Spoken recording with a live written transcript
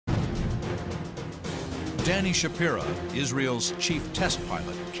Danny Shapira, Israel's chief test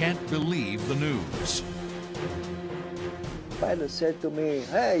pilot, can't believe the news. Pilot said to me,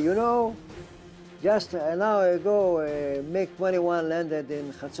 hey, you know, just an hour ago, MiG-21 landed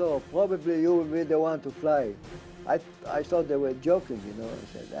in Chatzor. Probably you will be the one to fly. I thought they were joking, you know.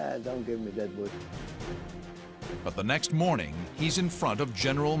 I said, don't give me that boot. But the next morning, he's in front of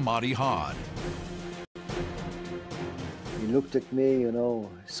General Madi Hod. He looked at me, you know,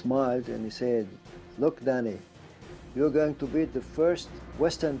 smiled, and he said, look, Danny, you're going to be the first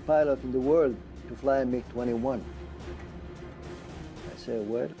Western pilot in the world to fly a MiG-21. I said,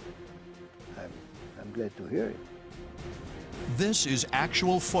 well, I'm glad to hear it. This is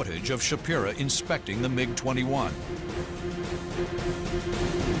actual footage of Shapira inspecting the MiG-21.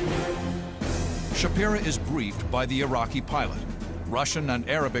 Shapira is briefed by the Iraqi pilot. Russian and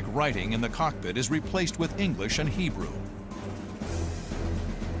Arabic writing in the cockpit is replaced with English and Hebrew.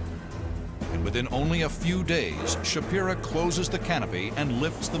 And within only a few days, Shapira closes the canopy and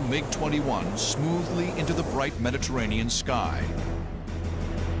lifts the MiG-21 smoothly into the bright Mediterranean sky.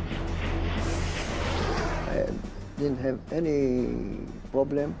 I didn't have any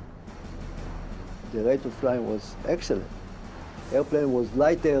problem. The rate of flying was excellent. Airplane was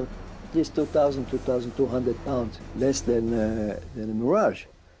lighter, just 2,000, 2,200 pounds, less than a Mirage.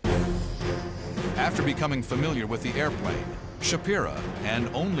 After becoming familiar with the airplane, Shapira, and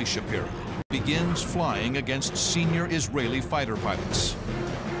only Shapira, begins flying against senior Israeli fighter pilots.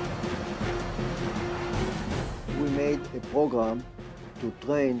 We made a program to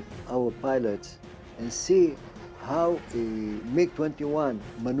train our pilots and see how a MiG-21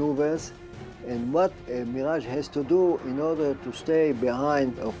 maneuvers and what a Mirage has to do in order to stay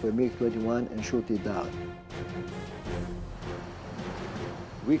behind of a MiG-21 and shoot it down.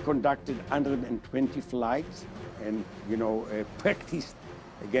 We conducted 120 flights and, you know, practiced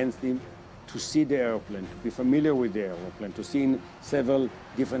against him to see the airplane, to be familiar with the airplane, to see several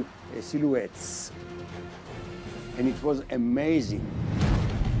different silhouettes. And it was amazing.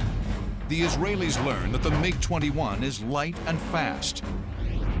 The Israelis learn that the MiG-21 is light and fast.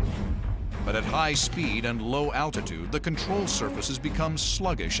 But at high speed and low altitude, the control surfaces become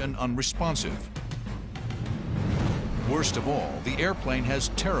sluggish and unresponsive. Worst of all, the airplane has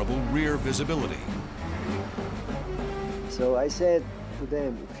terrible rear visibility. So I said to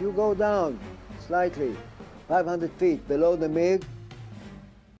them, if you go down slightly, 500 feet below the MiG,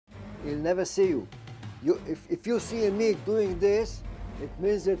 he'll never see you. If you see a MiG doing this, it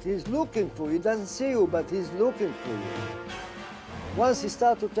means that he's looking for you. He doesn't see you, but he's looking for you. Once he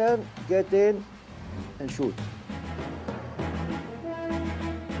starts to turn, get in and shoot.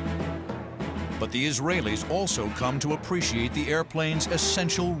 But the Israelis also come to appreciate the airplane's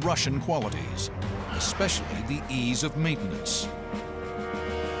essential Russian qualities, especially the ease of maintenance.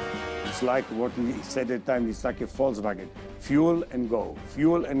 It's like what we said at the time, it's like a Volkswagen. Fuel and go,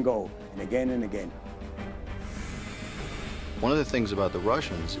 and again. One of the things about the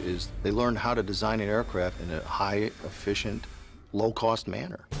Russians is they learned how to design an aircraft in a high, efficient, low-cost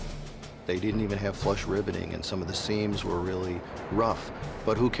manner. They didn't even have flush riveting, and some of the seams were really rough.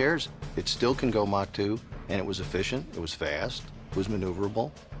 But who cares? It still can go Mach 2, and it was efficient, it was fast, it was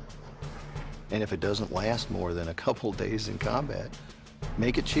maneuverable. And if it doesn't last more than a couple days in combat,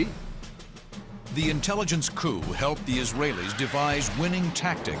 make it cheap. The intelligence coup helped the Israelis devise winning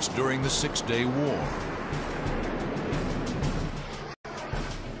tactics during the Six-Day War.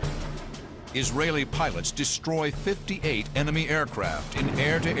 Israeli pilots destroy 58 enemy aircraft in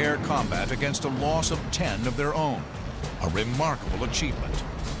air-to-air combat against a loss of 10 of their own. A remarkable achievement.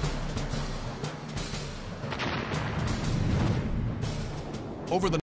 Over the